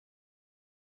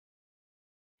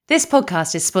This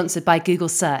podcast is sponsored by Google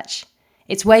Search.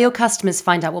 It's where your customers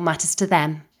find out what matters to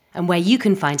them and where you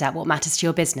can find out what matters to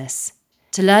your business.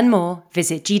 To learn more,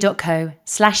 visit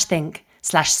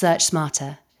g.co/think/search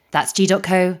smarter. That's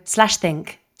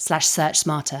g.co/think/search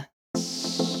smarter.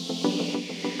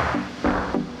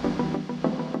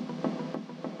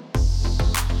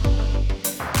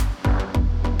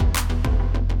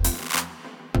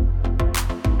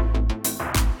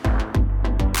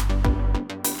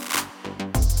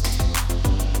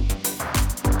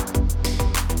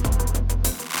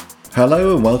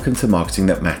 Hello and welcome to Marketing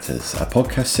That Matters, a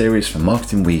podcast series from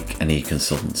Marketing Week and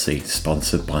eConsultancy,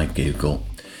 sponsored by Google.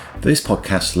 This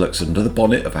podcast looks under the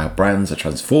bonnet of how brands are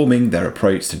transforming their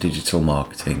approach to digital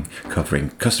marketing,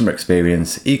 covering customer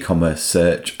experience, e-commerce,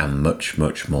 search and much,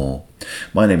 much more.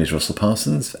 My name is Russell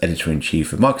Parsons,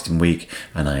 Editor-in-Chief of Marketing Week,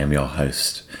 and I am your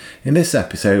host. In this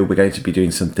episode, we're going to be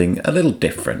doing something a little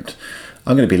different.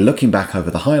 I'm going to be looking back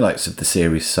over the highlights of the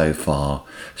series so far,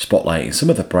 spotlighting some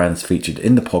of the brands featured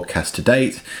in the podcast to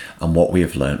date and what we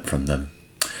have learnt from them.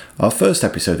 Our first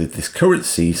episode of this current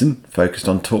season focused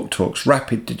on TalkTalk's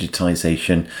rapid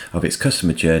digitisation of its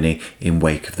customer journey in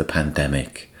wake of the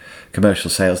pandemic.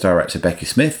 Commercial Sales Director Becky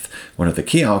Smith, one of the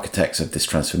key architects of this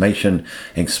transformation,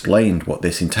 explained what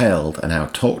this entailed and how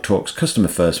TalkTalk's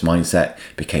customer-first mindset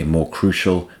became more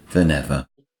crucial than ever.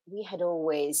 We had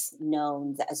always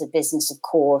known that as a business, of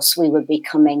course, we were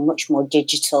becoming much more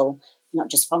digital, not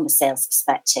just from a sales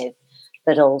perspective,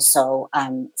 but also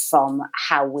from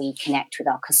how we connect with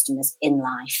our customers in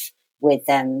life, with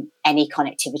any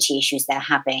connectivity issues they're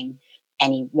having,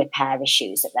 any repair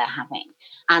issues that they're having.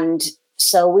 And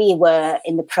so we were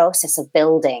in the process of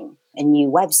building a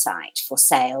new website for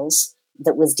sales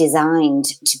that was designed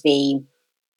to be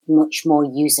much more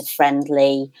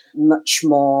user-friendly, much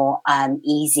more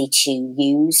easy to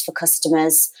use for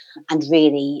customers, and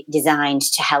really designed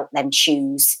to help them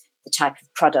choose the type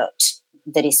of product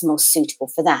that is most suitable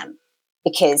for them.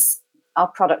 Because our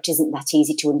product isn't that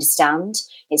easy to understand.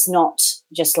 It's not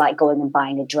just like going and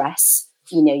buying a dress.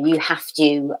 You know, you have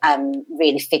to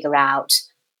really figure out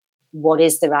what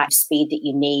is the right speed that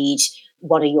you need,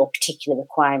 what are your particular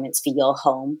requirements for your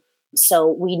home. So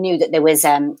we knew that there was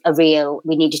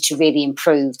we needed to really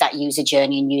improve that user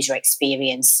journey and user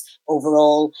experience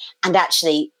overall. And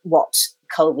actually what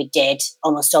COVID did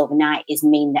almost overnight is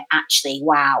mean that actually,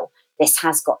 wow, this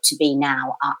has got to be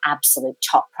now our absolute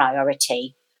top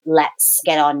priority. Let's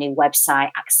get our new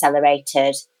website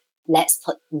accelerated. Let's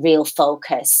put real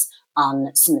focus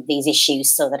on some of these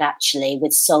issues so that actually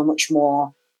with so much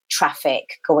more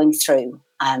traffic going through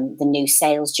the new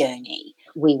sales journey,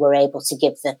 we were able to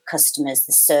give the customers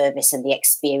the service and the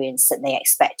experience that they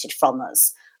expected from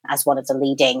us as one of the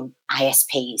leading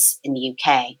ISPs in the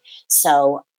UK.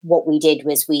 So what we did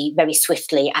was we very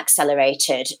swiftly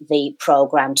accelerated the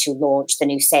program to launch the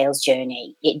new sales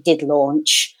journey. It did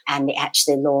launch, and it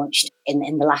actually launched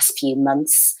in the last few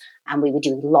months. And we were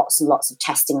doing lots and lots of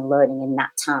testing and learning in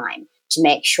that time to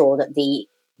make sure that the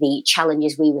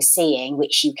challenges we were seeing,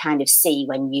 which you kind of see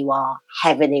when you are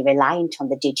heavily reliant on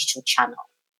the digital channel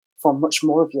for much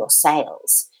more of your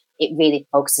sales, it really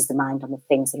focuses the mind on the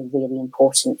things that are really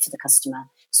important for the customer.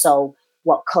 So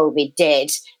what COVID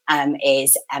did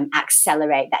is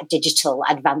accelerate that digital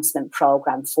advancement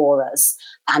program for us.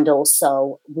 And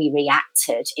also we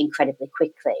reacted incredibly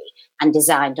quickly and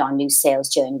designed our new sales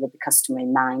journey with the customer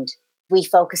in mind. We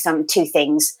focused on two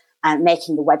things.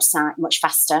 Making the website much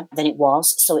faster than it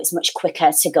was, so it's much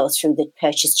quicker to go through the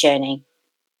purchase journey.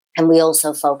 And we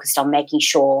also focused on making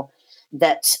sure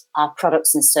that our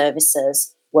products and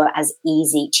services were as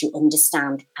easy to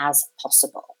understand as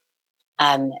possible.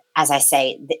 As I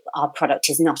say, our product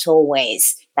is not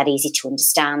always that easy to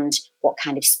understand. What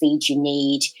kind of speed you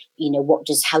need,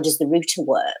 how does the router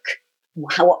work?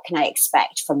 What can I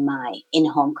expect from my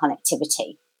in-home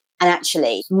connectivity? And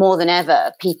actually, more than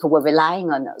ever, people were relying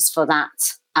on us for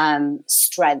that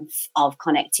strength of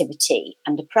connectivity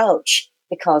and approach,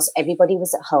 because everybody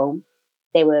was at home.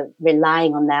 They were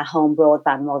relying on their home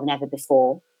broadband more than ever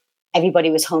before.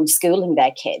 Everybody was homeschooling their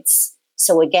kids.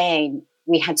 So again,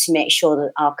 we had to make sure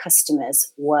that our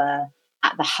customers were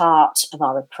at the heart of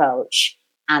our approach,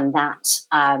 and that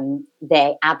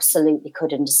they absolutely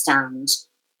could understand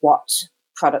what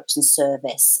product and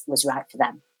service was right for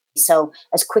them. So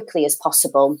as quickly as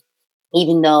possible,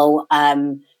 even though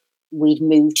we'd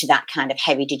moved to that kind of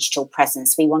heavy digital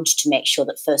presence, we wanted to make sure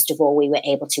that, first of all, we were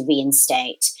able to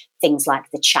reinstate things like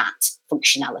the chat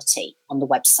functionality on the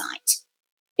website,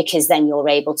 because then you're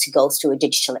able to go through a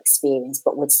digital experience,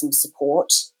 but with some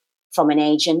support from an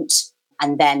agent,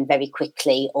 and then very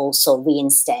quickly also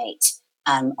reinstate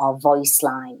our voice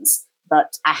lines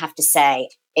But I have to say,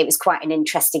 it was quite an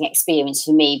interesting experience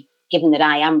for me, given that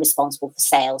I am responsible for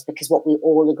sales, because what we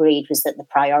all agreed was that the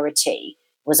priority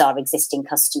was our existing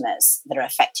customers that are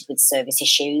affected with service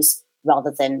issues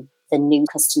rather than the new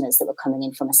customers that were coming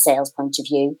in from a sales point of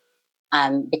view.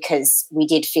 Because we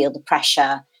did feel the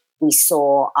pressure. We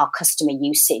saw our customer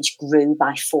usage grew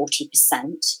by 40%,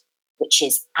 which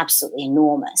is absolutely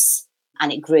enormous.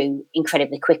 And it grew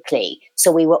incredibly quickly.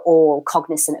 So we were all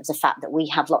cognizant of the fact that we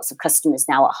have lots of customers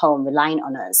now at home relying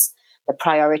on us. The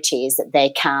priority is that they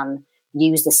can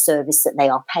use the service that they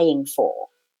are paying for.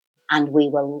 And we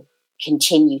will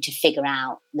continue to figure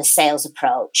out the sales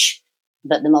approach.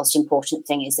 But the most important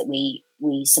thing is that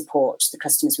we support the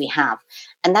customers we have.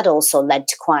 And that also led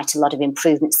to quite a lot of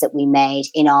improvements that we made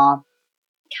in our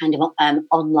kind of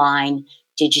online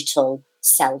digital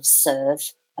self-serve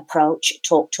approach,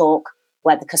 TalkTalk,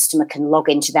 where the customer can log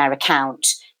into their account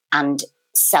and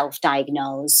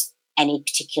self-diagnose any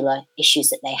particular issues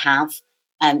that they have.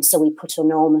 So we put an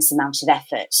enormous amount of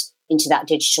effort into that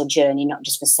digital journey, not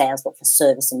just for sales, but for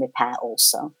service and repair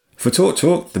also. For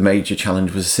TalkTalk, the major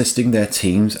challenge was assisting their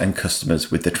teams and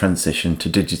customers with the transition to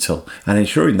digital and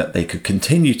ensuring that they could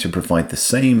continue to provide the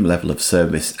same level of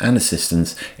service and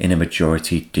assistance in a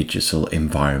majority digital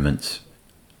environment.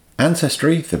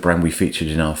 Ancestry, the brand we featured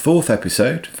in our 4th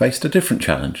episode, faced a different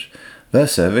challenge. Their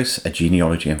service, a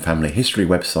genealogy and family history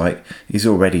website, is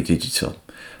already digital.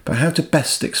 But how to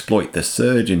best exploit the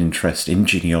surge in interest in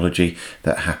genealogy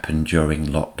that happened during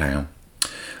lockdown?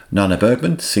 Nana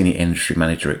Bergman, Senior Industry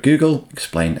Manager at Google,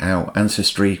 explained how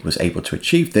Ancestry was able to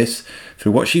achieve this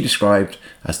through what she described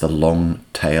as the long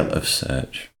tail of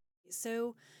search.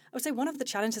 So I would say one of the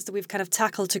challenges that we've kind of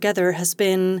tackled together has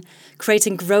been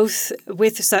creating growth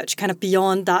with search kind of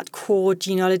beyond that core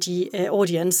genealogy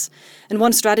audience. And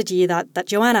one strategy that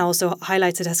Joanna also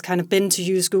highlighted has kind of been to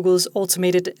use Google's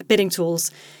automated bidding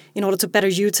tools in order to better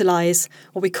utilize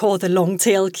what we call the long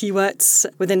tail keywords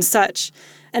within search.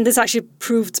 And this actually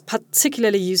proved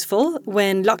particularly useful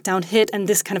when lockdown hit and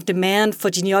this kind of demand for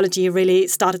genealogy really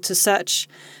started to surge,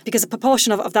 because a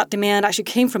proportion of that demand actually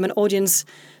came from an audience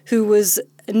who was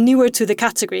newer to the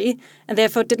category and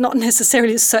therefore did not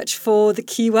necessarily search for the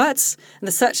keywords and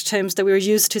the search terms that we were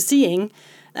used to seeing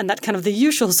and that kind of the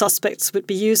usual suspects would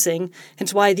be using,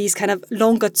 hence why these kind of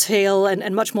longer tail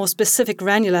and much more specific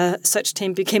granular search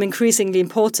terms became increasingly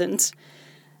important.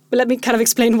 But let me kind of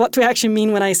explain what we actually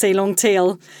mean when I say long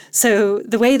tail. So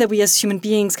the way that we as human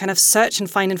beings kind of search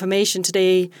and find information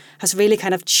today has really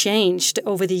kind of changed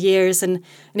over the years. And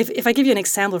if I give you an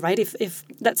example, right, if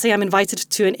let's say I'm invited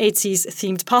to an 80s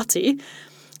themed party,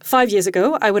 5 years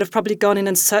ago, I would have probably gone in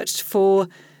and searched for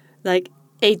like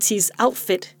 80s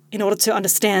outfit in order to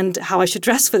understand how I should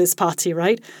dress for this party,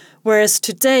 right? Whereas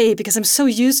today, because I'm so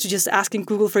used to just asking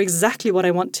Google for exactly what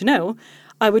I want to know,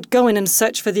 I would go in and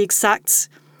search for the exact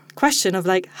question of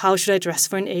like, how should I dress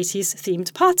for an 80s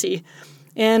themed party?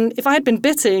 And if I had been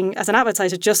bidding as an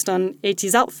advertiser just on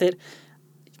 80s outfit,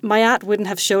 my ad wouldn't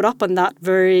have showed up on that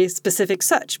very specific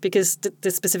search because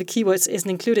the specific keywords isn't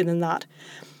included in that.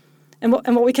 And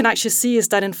what we can actually see is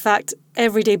that in fact,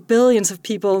 everyday billions of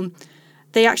people,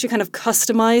 they actually kind of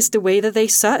customize the way that they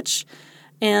search,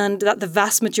 and that the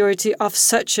vast majority of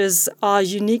searches are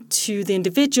unique to the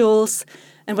individuals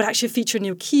and would actually feature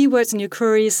new keywords and new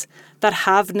queries that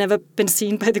have never been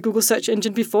seen by the Google search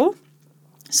engine before.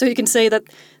 So you can say that,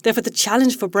 therefore, the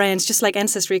challenge for brands, just like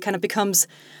Ancestry, kind of becomes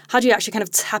how do you actually kind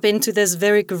of tap into this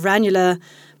very granular,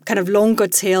 kind of longer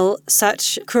tail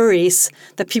search queries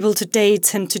that people today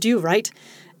tend to do, right?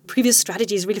 Previous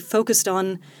strategies really focused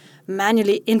on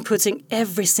manually inputting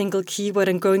every single keyword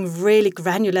and going really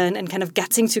granular and kind of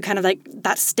getting to kind of like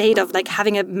that state of like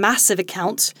having a massive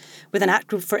account with an ad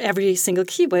group for every single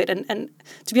keyword. And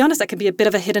to be honest, that can be a bit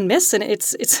of a hit and miss. And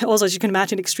it's also, as you can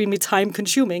imagine, extremely time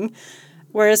consuming.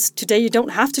 Whereas today you don't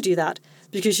have to do that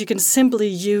because you can simply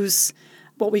use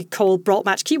what we call broad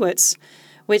match keywords,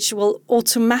 which will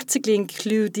automatically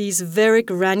include these very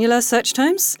granular search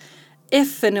terms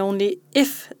if and only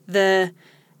if the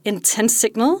intent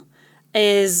signal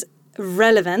is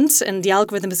relevant and the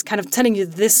algorithm is kind of telling you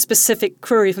this specific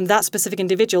query from that specific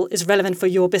individual is relevant for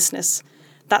your business.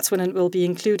 That's when it will be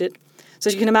included. So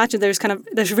as you can imagine,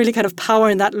 there's really kind of power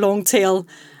in that long tail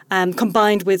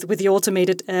combined with the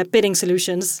automated bidding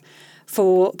solutions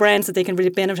for brands that they can really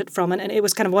benefit from. And it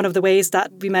was kind of one of the ways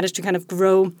that we managed to kind of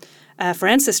grow for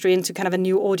Ancestry into kind of a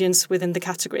new audience within the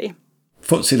category.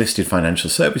 FTSE-listed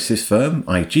financial services firm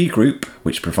IG Group,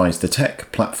 which provides the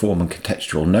tech, platform and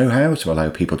contextual know-how to allow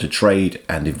people to trade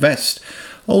and invest,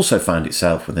 also found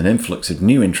itself with an influx of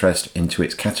new interest into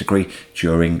its category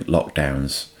during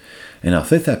lockdowns. In our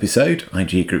 5th episode,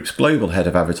 IG Group's Global Head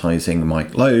of Advertising,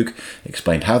 Mike Logue,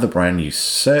 explained how the brand used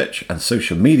search and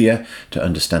social media to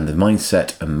understand the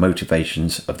mindset and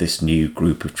motivations of this new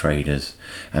group of traders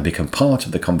and become part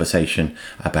of the conversation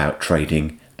about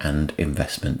trading and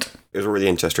investment. It was a really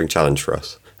interesting challenge for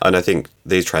us. And I think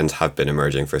these trends have been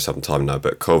emerging for some time now,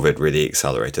 but COVID really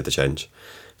accelerated the change.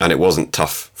 And it wasn't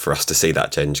tough for us to see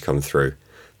that change come through.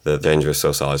 The change was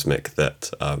so seismic that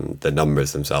the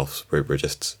numbers themselves were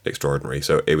just extraordinary.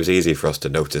 So it was easy for us to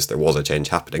notice there was a change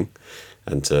happening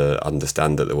and to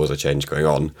understand that there was a change going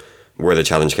on. Where the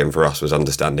challenge came for us was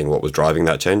understanding what was driving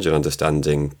that change and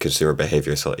understanding consumer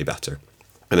behaviour slightly better.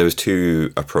 And there was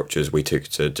 2 approaches we took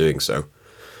to doing so.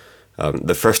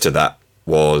 The first of that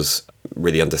was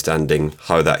really understanding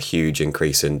how that huge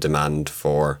increase in demand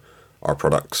for our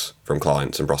products from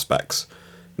clients and prospects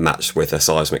matched with a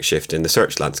seismic shift in the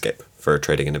search landscape for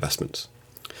trading and investments.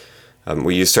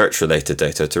 We used search-related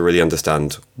data to really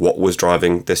understand what was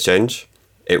driving this change.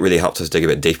 It really helped us dig a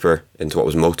bit deeper into what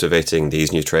was motivating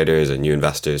these new traders and new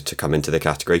investors to come into the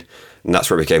category, and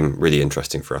that's where it became really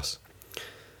interesting for us.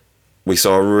 We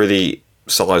saw really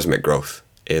seismic growth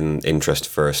in interest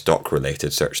for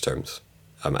stock-related search terms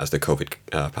as the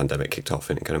COVID pandemic kicked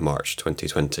off in kind of March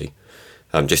 2020.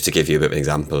 Just to give you a bit of an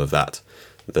example of that,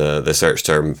 the search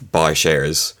term buy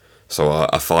shares saw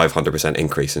a 500%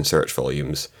 increase in search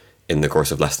volumes in the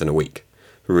course of less than a week.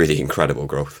 Really incredible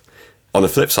growth. On the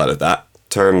flip side of that,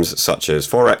 terms such as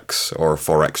Forex or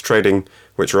Forex trading,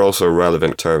 which are also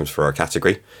relevant terms for our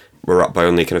category, were up by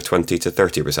only kind of 20 to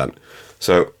 30%.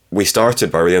 So we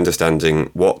started by really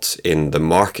understanding what in the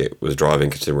market was driving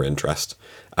consumer interest,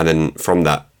 and then from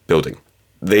that, building.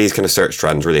 These kind of search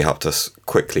trends really helped us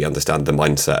quickly understand the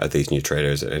mindset of these new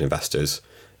traders and investors,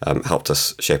 helped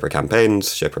us shape our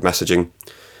campaigns, shape our messaging,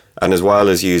 and as well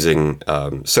as using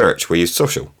search, we used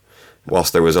social.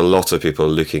 Whilst there was a lot of people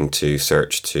looking to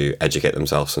search to educate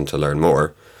themselves and to learn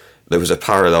more, there was a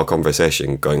parallel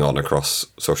conversation going on across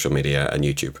social media and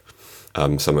YouTube.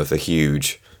 Some of the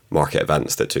huge market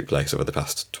events that took place over the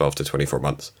past 12 to 24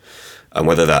 months. And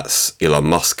whether that's Elon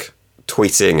Musk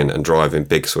tweeting and driving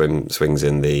big swings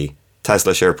in the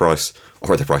Tesla share price,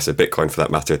 or the price of Bitcoin for that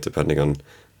matter, depending on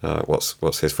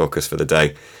what's his focus for the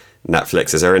day,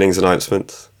 Netflix's earnings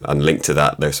announcement, and linked to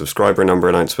that their subscriber number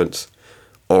announcements,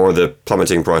 or the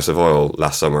plummeting price of oil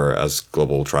last summer as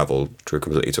global travel drew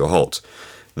completely to a halt.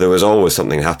 There was always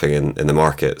something happening in the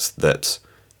markets that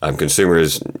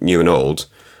consumers, new and old,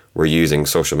 were using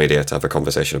social media to have a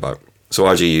conversation about. So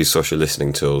IG used social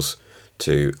listening tools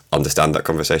to understand that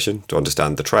conversation, to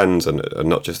understand the trends, and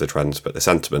not just the trends, but the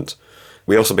sentiment.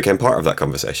 We also became part of that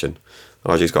conversation.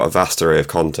 IG's got a vast array of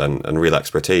content and real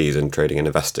expertise in trading and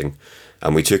investing,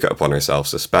 and we took it upon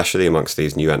ourselves, especially amongst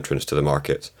these new entrants to the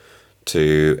market,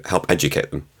 to help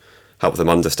educate them, help them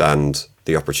understand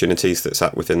the opportunities that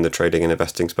sat within the trading and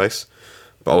investing space,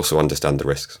 but also understand the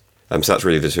risks. So that's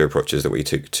really the 2 approaches that we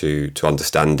took to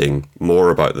understanding more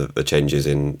about the changes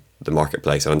in the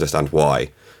marketplace and understand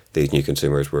why these new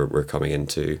consumers were coming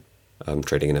into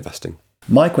trading and investing.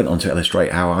 Mike went on to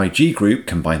illustrate how IG Group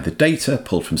combined the data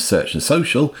pulled from search and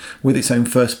social with its own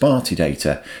first-party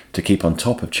data to keep on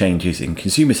top of changes in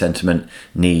consumer sentiment,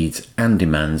 needs and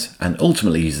demands, and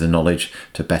ultimately use the knowledge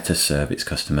to better serve its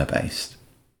customer base.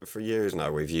 For years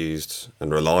now, we've used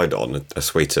and relied on a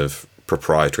suite of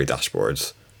proprietary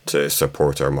dashboards to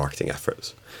support our marketing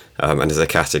efforts. And as the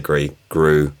category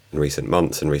grew in recent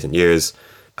months and recent years,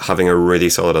 having a really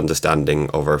solid understanding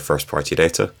of our first-party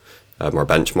data, our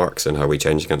benchmarks and how we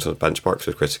change against those benchmarks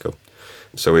was critical.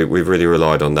 So we've really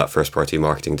relied on that first-party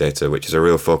marketing data, which is a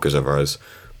real focus of ours,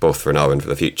 both for now and for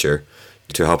the future,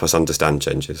 to help us understand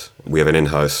changes. We have an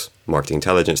in-house marketing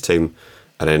intelligence team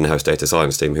and an in-house data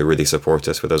science team who really support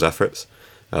us with those efforts.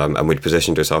 And we'd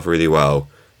positioned ourselves really well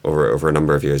over a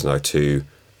number of years now to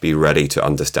be ready to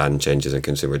understand changes in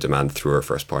consumer demand through our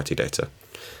first-party data.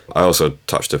 I also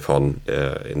touched upon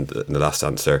in the last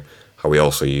answer how we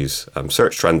also use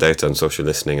search trend data and social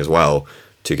listening as well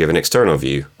to give an external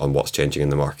view on what's changing in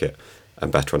the market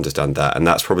and better understand that. And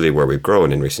that's probably where we've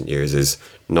grown in recent years, is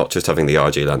not just having the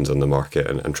IG lens on the market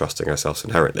and trusting ourselves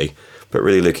inherently, but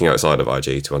really looking outside of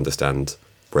IG to understand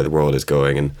where the world is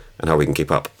going and how we can keep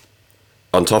up.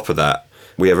 On top of that,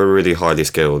 we have a really highly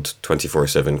skilled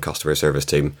 24/7 customer service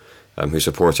team who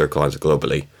support our clients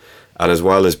globally. And as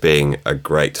well as being a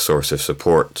great source of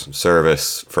support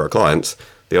service for our clients,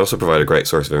 they also provide a great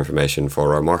source of information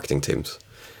for our marketing teams.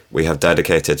 We have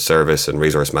dedicated service and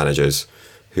resource managers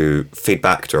who feed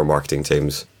back to our marketing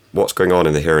teams what's going on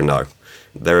in the here and now.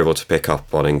 They're able to pick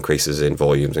up on increases in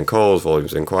volumes and calls,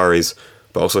 volumes and inquiries,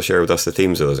 but also share with us the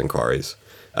themes of those inquiries.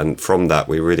 And from that,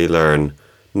 we really learn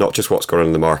not just what's going on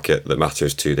in the market that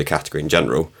matters to the category in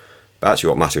general, but actually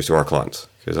what matters to our clients,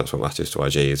 because that's what matters to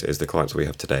IG is the clients that we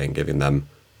have today and giving them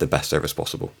the best service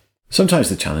possible. Sometimes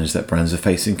the challenge that brands are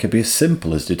facing can be as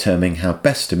simple as determining how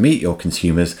best to meet your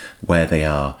consumers where they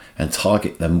are and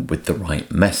target them with the right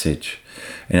message.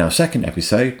 In our second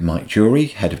episode, Mike Jury,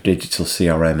 Head of Digital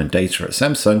CRM and Data at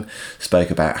Samsung, spoke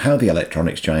about how the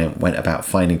electronics giant went about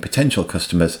finding potential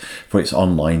customers for its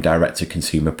online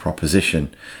direct-to-consumer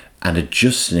proposition and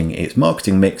adjusting its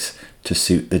marketing mix to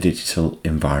suit the digital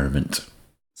environment.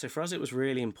 So for us, it was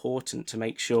really important to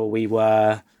make sure we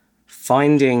were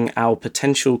finding our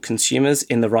potential consumers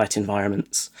in the right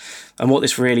environments. And what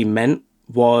this really meant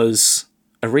was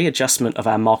a readjustment of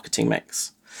our marketing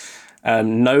mix.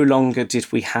 No longer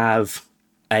did we have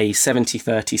a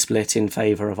 70-30 split in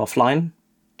favour of offline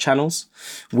channels.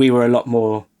 We were a lot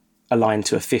more aligned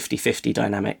to a 50-50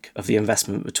 dynamic of the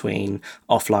investment between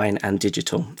offline and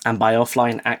digital. And by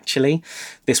offline, actually,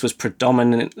 this was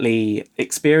predominantly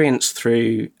experienced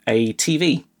through a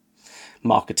TV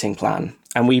marketing plan.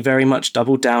 And we very much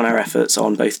doubled down our efforts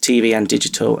on both TV and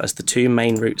digital as the two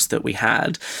main routes that we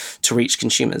had to reach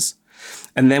consumers.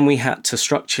 And then we had to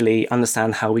structurally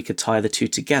understand how we could tie the two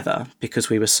together because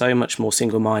we were so much more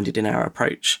single-minded in our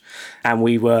approach. And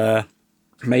we were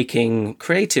making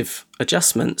creative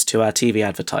adjustments to our TV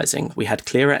advertising. We had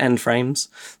clearer end frames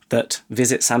that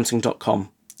visit Samsung.com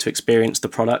to experience the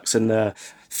products and the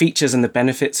features and the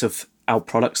benefits of our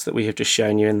products that we have just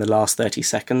shown you in the last 30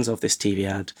 seconds of this TV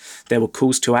ad. There were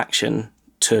calls to action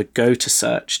to go to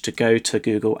search, to go to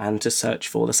Google and to search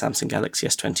for the Samsung Galaxy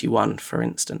S21, for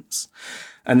instance.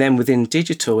 And then within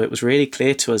digital, it was really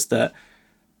clear to us that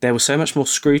there was so much more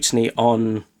scrutiny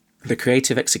on the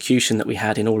creative execution that we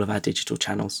had in all of our digital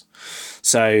channels.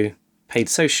 So paid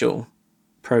social,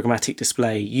 programmatic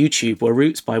display, YouTube were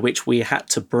routes by which we had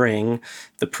to bring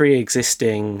the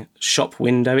pre-existing shop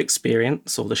window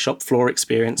experience or the shop floor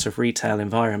experience of retail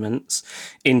environments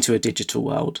into a digital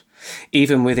world.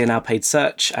 Even within our paid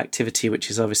search activity,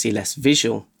 which is obviously less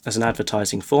visual as an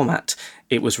advertising format,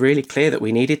 it was really clear that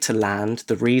we needed to land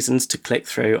the reasons to click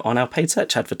through on our paid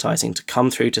search advertising to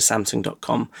come through to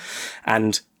Samsung.com.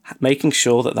 And making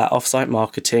sure that that offsite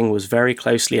marketing was very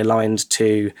closely aligned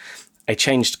to a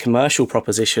changed commercial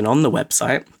proposition on the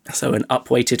website. So an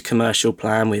upweighted commercial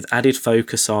plan with added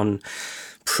focus on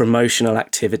promotional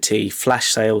activity,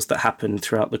 flash sales that happened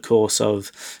throughout the course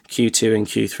of Q2 and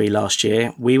Q3 last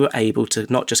year. We were able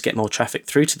to not just get more traffic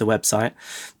through to the website,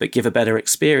 but give a better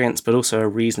experience, but also a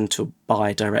reason to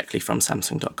buy directly from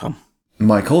Samsung.com.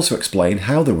 Mike also explained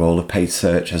how the role of paid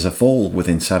search has evolved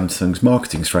within Samsung's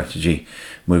marketing strategy,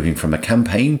 moving from a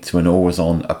campaign to an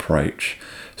always-on approach,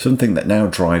 something that now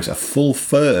drives a full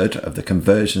third of the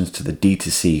conversions to the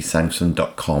D2C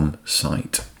Samsung.com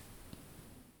site.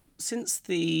 Since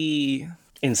the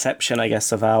inception, I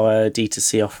guess, of our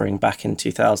D2C offering back in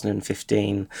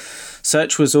 2015,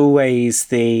 search was always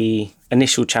the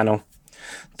initial channel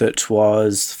that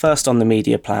was first on the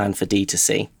media plan for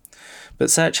D2C. But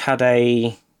search had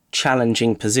a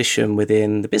challenging position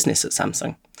within the business at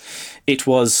Samsung. It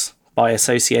was, by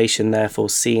association, therefore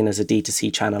seen as a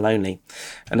D2C channel only.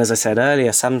 And as I said earlier,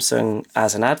 Samsung,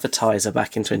 as an advertiser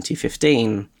back in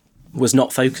 2015, was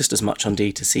not focused as much on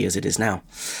D2C as it is now.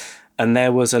 And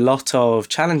there was a lot of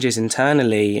challenges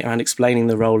internally around explaining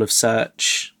the role of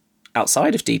search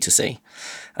outside of D2C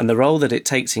and the role that it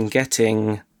takes in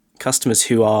getting customers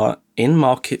who are in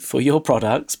market for your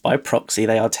products. By proxy,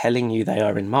 they are telling you they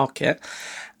are in market,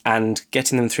 and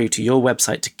getting them through to your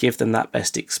website to give them that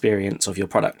best experience of your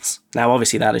products. Now,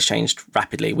 obviously, that has changed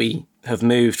rapidly. We have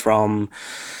moved from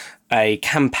a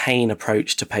campaign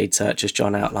approach to paid search, as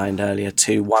John outlined earlier,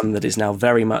 to one that is now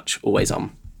very much always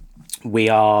on. We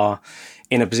are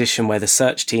in a position where the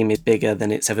search team is bigger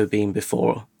than it's ever been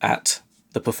before at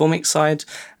the Performix side,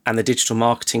 and the digital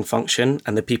marketing function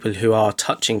and the people who are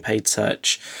touching paid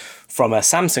search from a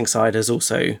Samsung side has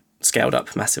also scaled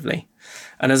up massively.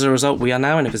 And as a result, we are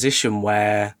now in a position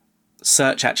where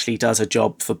search actually does a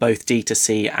job for both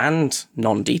D2C and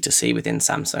non-D2C within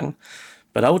Samsung.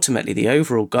 But ultimately, the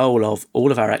overall goal of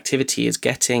all of our activity is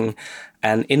getting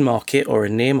an in-market or a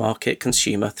near-market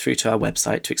consumer through to our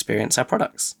website to experience our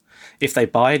products. If they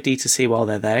buy D2C while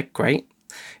they're there, great.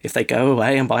 If they go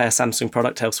away and buy a Samsung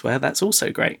product elsewhere, that's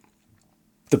also great.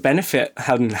 The benefit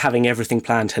of having everything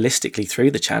planned holistically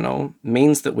through the channel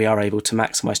means that we are able to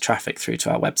maximize traffic through to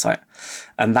our website.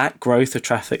 And that growth of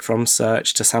traffic from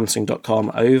search to Samsung.com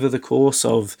over the course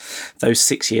of those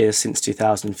 6 years since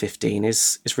 2015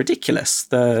 is ridiculous.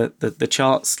 The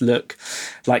charts look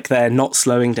like they're not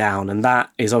slowing down, and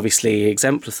that is obviously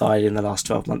exemplified in the last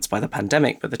 12 months by the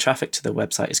pandemic, but the traffic to the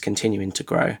website is continuing to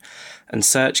grow. And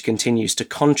search continues to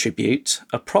contribute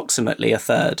approximately a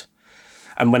third.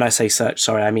 And when I say search,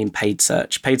 I mean paid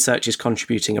search. Paid search is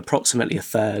contributing approximately a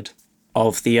third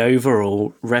of the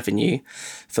overall revenue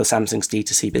for Samsung's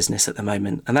D2C business at the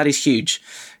moment. And that is huge,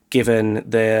 given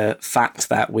the fact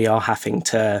that we are having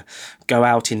to go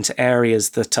out into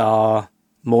areas that are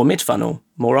more mid-funnel,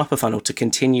 more upper funnel to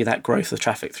continue that growth of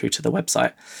traffic through to the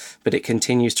website. But it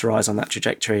continues to rise on that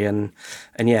trajectory. And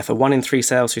yeah, for 1 in 3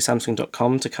 sales through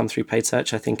Samsung.com to come through paid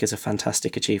search, I think is a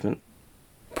fantastic achievement.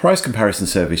 Price comparison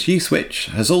service Uswitch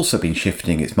has also been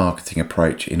shifting its marketing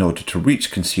approach in order to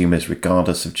reach consumers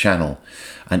regardless of channel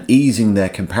and easing their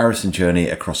comparison journey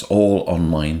across all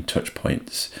online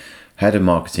touchpoints. Head of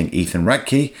Marketing Ethan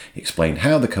Radke explained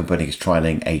how the company is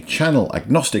trialling a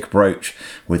channel-agnostic approach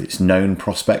with its known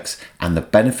prospects and the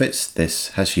benefits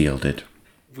this has yielded.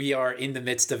 We are in the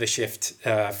midst of a shift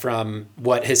from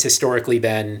what has historically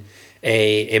been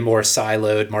a more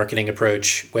siloed marketing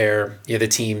approach where the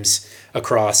teams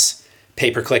across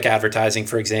pay-per-click advertising,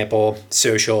 for example,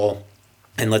 social,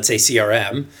 and let's say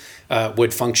CRM,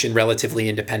 would function relatively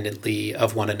independently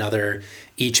of one another,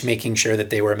 each making sure that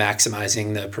they were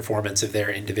maximizing the performance of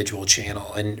their individual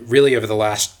channel. And really over the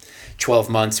last 12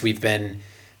 months, we've been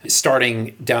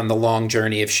starting down the long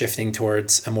journey of shifting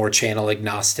towards a more channel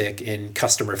agnostic and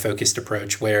customer focused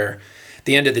approach where at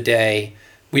the end of the day,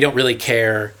 we don't really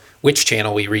care which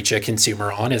channel we reach a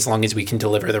consumer on as long as we can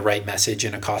deliver the right message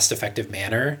in a cost-effective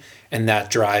manner. And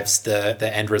that drives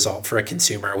the end result for a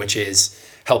consumer, which is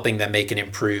helping them make an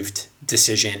improved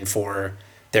decision for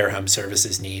their home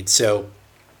services needs. So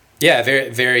yeah, very,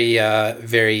 very,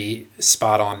 very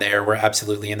spot on there. We're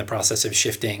absolutely in the process of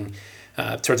shifting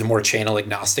towards a more channel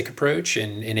agnostic approach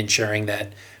and ensuring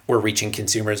that we're reaching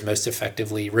consumers most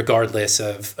effectively, regardless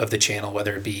of the channel,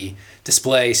 whether it be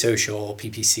display, social,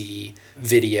 PPC,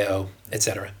 video,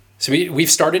 etc. So we've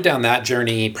started down that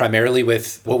journey primarily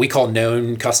with what we call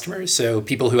known customers. So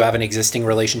people who have an existing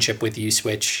relationship with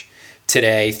Uswitch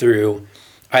today through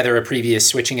either a previous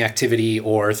switching activity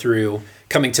or through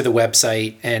coming to the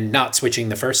website and not switching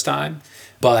the first time,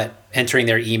 but entering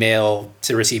their email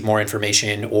to receive more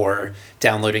information or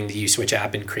downloading the Uswitch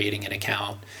app and creating an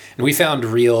account. And we found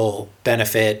real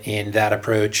benefit in that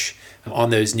approach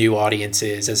on those new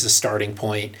audiences as a starting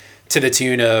point to the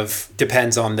tune of,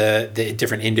 depends on the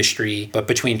different industry, but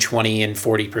between 20 and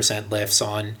 40% lifts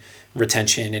on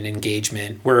retention and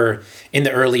engagement. We're in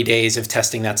the early days of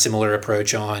testing that similar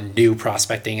approach on new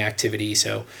prospecting activity.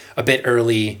 So a bit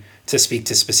early to speak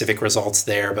to specific results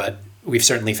there, but we've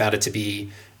certainly found it to be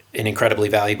an incredibly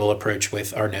valuable approach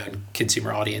with our known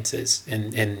consumer audiences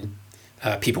and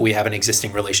people we have an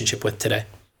existing relationship with today.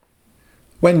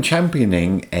 When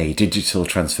championing a digital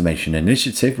transformation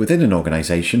initiative within an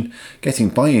organisation, getting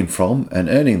buy-in from and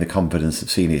earning the confidence of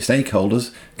senior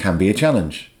stakeholders can be a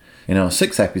challenge. In our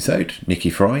 6th episode, Nikki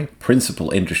Fry,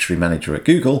 Principal Industry Manager at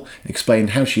Google,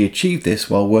 explained how she achieved this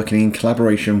while working in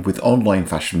collaboration with online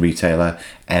fashion retailer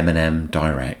M&M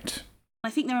Direct. I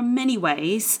think there are many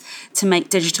ways to make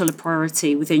digital a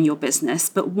priority within your business,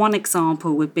 but one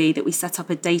example would be that we set up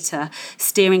a data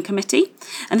steering committee.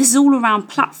 And this is all around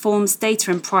platforms, data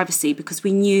and privacy, because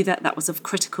we knew that that was of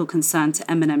critical concern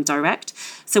to M&M Direct.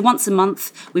 So once a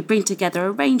month, we bring together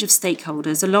a range of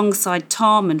stakeholders alongside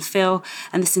Tom and Phil,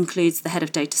 and this includes the head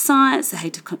of data science,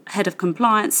 the head of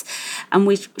compliance, and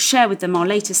we share with them our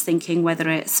latest thinking, whether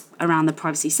it's around the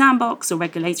privacy sandbox or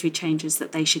regulatory changes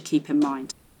that they should keep in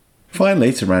mind.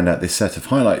 Finally, to round out this set of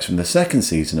highlights from the 2nd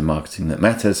season of Marketing That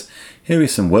Matters, here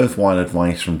is some worthwhile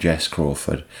advice from Jess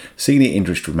Crawford, Senior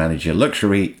Industry Manager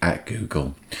Luxury at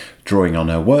Google, drawing on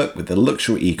her work with the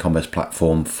luxury e-commerce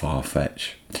platform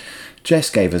Farfetch. Jess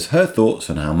gave us her thoughts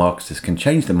on how marketers can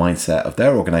change the mindset of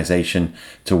their organisation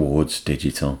towards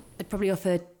digital. I'd probably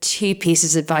offer 2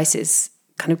 pieces of advice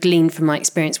kind of gleaned from my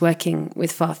experience working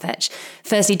with Farfetch.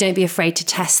 Firstly, don't be afraid to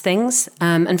test things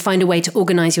and find a way to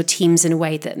organise your teams in a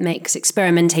way that makes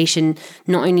experimentation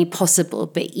not only possible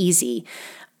but easy.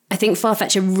 I think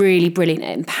Farfetch are really brilliant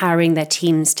at empowering their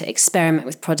teams to experiment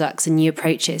with products and new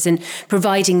approaches, and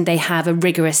providing they have a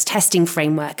rigorous testing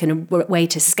framework and a way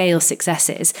to scale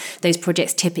successes, those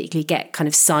projects typically get kind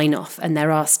of sign off and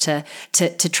they're asked to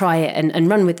try it and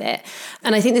run with it.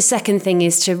 And I think the second thing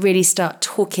is to really start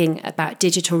talking about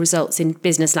digital results in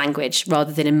business language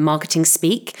rather than in marketing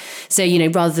speak. So,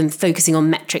 rather than focusing on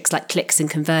metrics like clicks and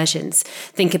conversions,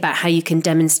 think about how you can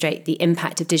demonstrate the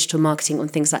impact of digital marketing on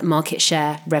things like market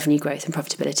share, revenue growth and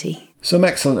profitability. Some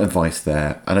excellent advice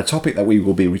there, and a topic that we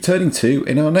will be returning to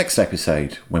in our next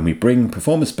episode when we bring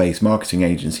performance-based marketing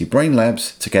agency Brain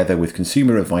Labs together with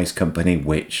consumer advice company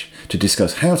Which to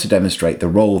discuss how to demonstrate the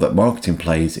role that marketing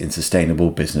plays in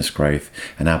sustainable business growth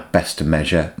and how best to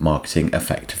measure marketing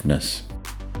effectiveness.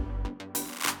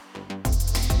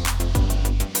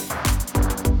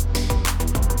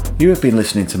 You have been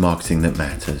listening to Marketing That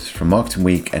Matters from Marketing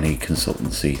Week and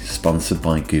eConsultancy, sponsored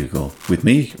by Google, with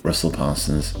me, Russell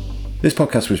Parsons. This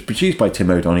podcast was produced by Tim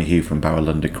O'Donoghue from Bauer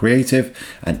London Creative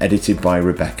and edited by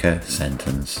Rebecca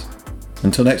Sentence.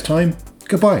 Until next time,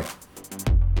 goodbye.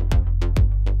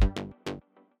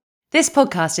 This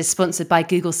podcast is sponsored by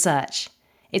Google Search.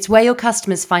 It's where your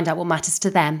customers find out what matters to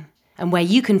them and where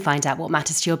you can find out what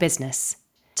matters to your business.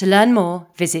 To learn more,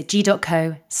 visit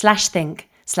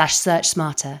g.co/think/search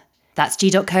smarter. That's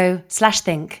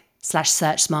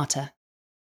g.co/think/search smarter.